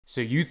So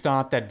you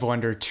thought that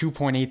Blender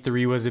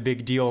 2.83 was a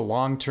big deal,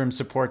 long-term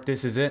support,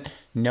 this is it?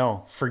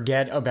 No,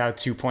 forget about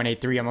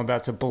 2.83. I'm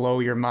about to blow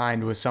your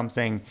mind with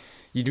something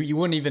you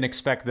wouldn't even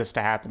expect this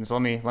to happen. So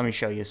let me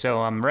show you.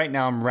 So right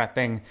now I'm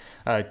repping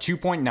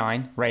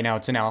 2.9. Right now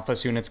it's in alpha,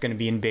 soon it's going to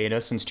be in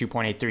beta since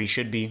 2.83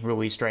 should be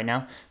released right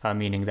now,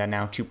 meaning that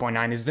now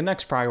 2.9 is the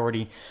next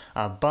priority.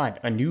 But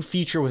a new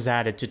feature was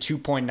added to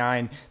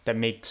 2.9 that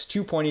makes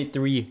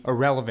 2.83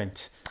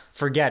 irrelevant.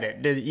 Forget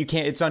it. You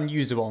can't. It's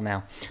unusable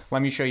now.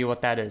 Let me show you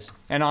what that is.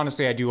 And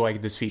honestly, I do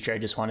like this feature. I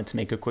just wanted to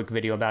make a quick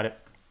video about it.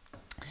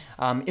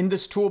 In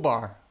this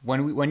toolbar,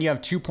 when you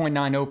have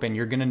 2.9 open,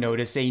 you're going to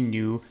notice a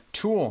new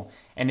tool,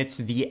 and it's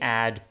the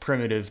Add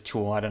Primitive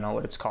tool. I don't know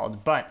what it's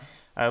called, but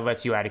it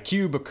lets you add a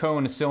cube, a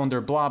cone, a cylinder,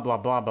 blah, blah,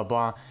 blah, blah,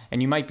 blah.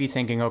 And you might be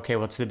thinking, okay,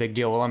 what's the big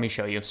deal? Well, let me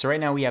show you. So right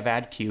now we have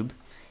Add Cube,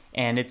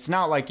 and it's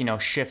not like, you know,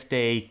 Shift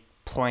A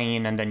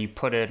plane and then you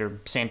put it,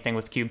 or same thing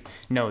with cube.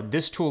 No,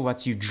 this tool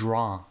lets you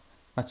draw.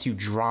 Lets you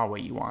draw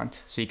what you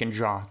want. So you can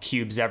draw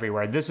cubes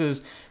everywhere. This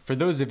is for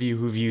those of you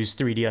who've used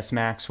 3ds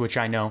Max, which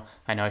I know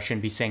I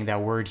shouldn't be saying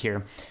that word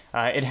here.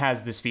 It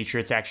has this feature.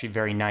 It's actually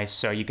very nice.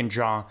 So you can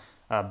draw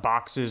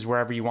boxes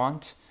wherever you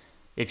want.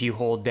 If you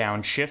hold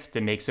down Shift,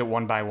 it makes it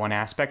 1:1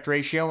 aspect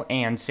ratio,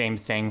 and same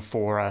thing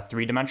for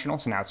 3-dimensional.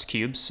 So now it's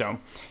cubes. So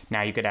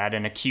now you could add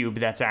in a cube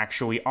that's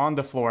actually on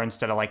the floor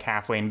instead of like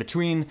halfway in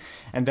between.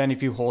 And then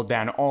if you hold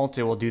down Alt,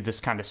 it will do this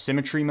kind of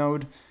symmetry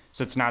mode.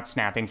 So it's not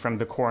snapping from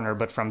the corner,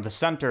 but from the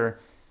center,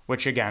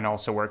 which again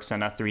also works in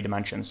 3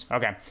 dimensions.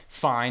 Okay,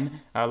 fine.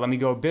 Let me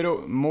go a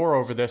bit more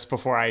over this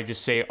before I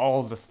just say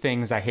all the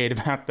things I hate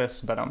about this.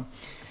 But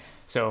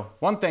so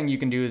one thing you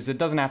can do is it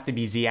doesn't have to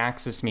be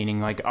Z-axis, meaning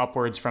like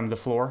upwards from the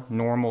floor,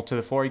 normal to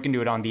the floor. You can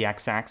do it on the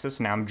X-axis.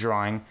 Now I'm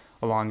drawing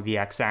along the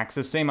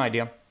X-axis, same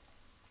idea.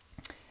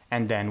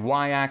 And then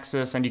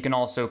Y-axis, and you can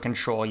also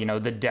control, you know,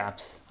 the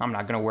depth. I'm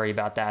not going to worry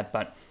about that,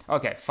 but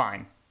okay,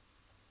 fine.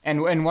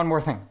 And one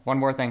more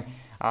thing.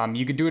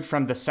 You could do it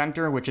from the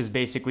center, which is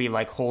basically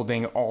like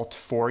holding Alt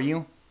for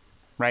you,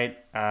 right?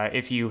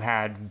 If you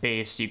had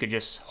base, you could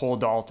just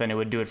hold Alt and it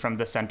would do it from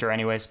the center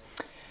anyways.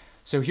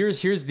 So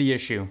here's the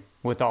issue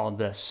with all of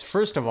this.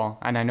 First of all,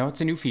 and I know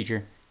it's a new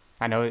feature.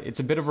 I know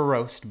it's a bit of a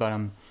roast, but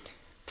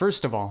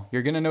first of all,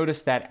 you're going to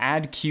notice that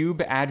Add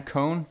Cube, Add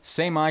Cone,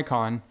 same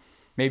icon.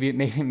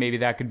 Maybe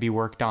that could be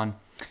worked on.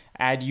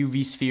 Add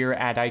UV Sphere,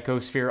 Add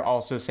Icosphere,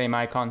 also same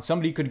icon.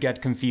 Somebody could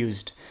get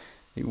confused.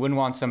 You wouldn't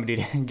want somebody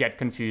to get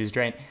confused,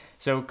 right?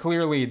 So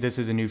clearly this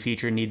is a new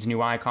feature, needs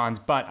new icons,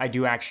 but I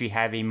do actually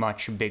have a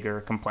much bigger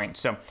complaint.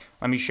 So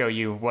let me show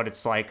you what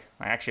it's like.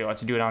 Actually,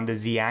 let's do it on the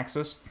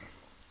Z-axis.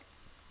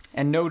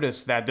 And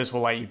notice that this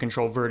will let you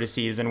control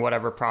vertices and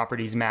whatever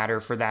properties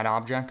matter for that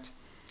object.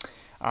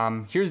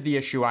 Here's the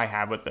issue I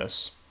have with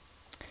this.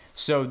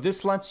 So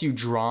this lets you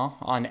draw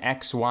on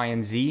X, Y,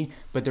 and Z,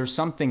 but there's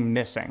something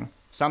missing.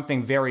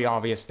 Something very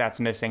obvious that's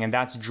missing, and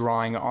that's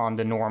drawing on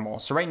the normal.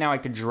 So right now I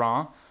could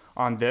draw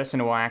on this and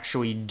it will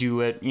actually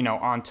do it, you know,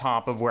 on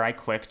top of where I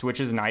clicked, which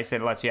is nice.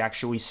 It lets you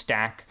actually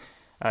stack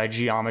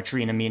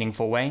geometry in a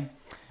meaningful way.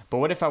 But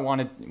what if I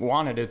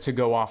wanted it to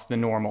go off the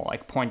normal,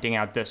 like pointing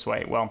out this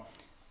way? Well,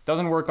 it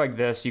doesn't work like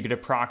this. You could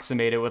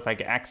approximate it with like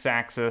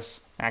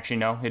X-axis. Actually,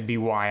 no, it'd be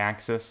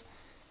Y-axis.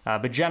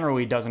 But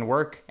generally it doesn't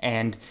work.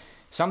 And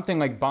something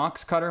like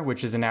Box Cutter,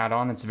 which is an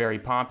add-on, it's very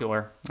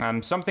popular.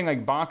 Something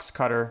like Box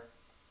Cutter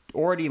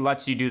already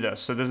lets you do this.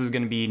 So this is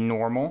going to be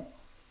normal.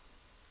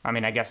 I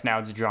mean, I guess now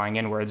it's drawing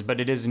inwards, but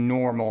it is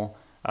normal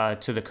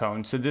to the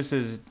cone. So this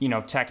is, you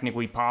know,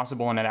 technically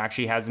possible, and it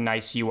actually has a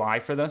nice UI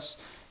for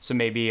this. So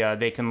maybe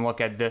they can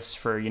look at this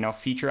for, you know,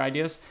 feature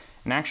ideas.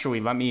 And actually,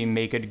 let me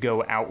make it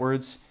go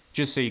outwards,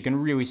 just so you can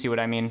really see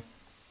what I mean.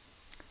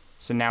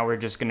 So now we're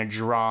just going to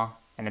draw,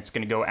 and it's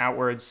going to go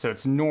outwards. So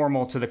it's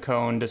normal to the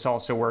cone. This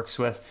also works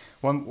with,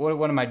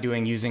 what am I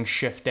doing using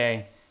Shift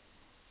A?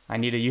 I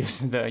need to use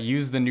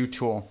the new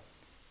tool.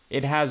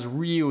 It has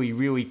really,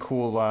 really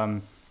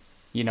cool,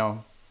 you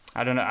know,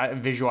 I don't know,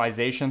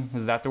 visualization,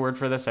 is that the word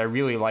for this? I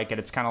really like it.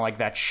 It's kind of like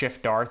that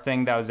Shift R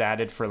thing that was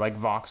added for like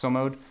voxel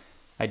mode.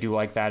 I do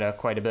like that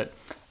quite a bit.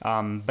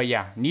 But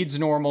yeah, needs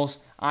normals.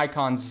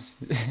 Icons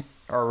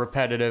are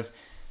repetitive,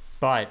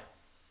 but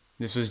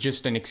this was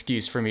just an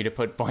excuse for me to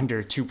put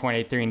Blender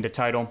 2.83 into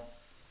title.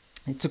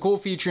 It's a cool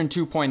feature in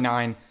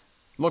 2.9.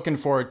 Looking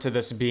forward to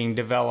this being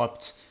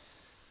developed.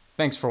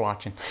 Thanks for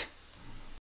watching.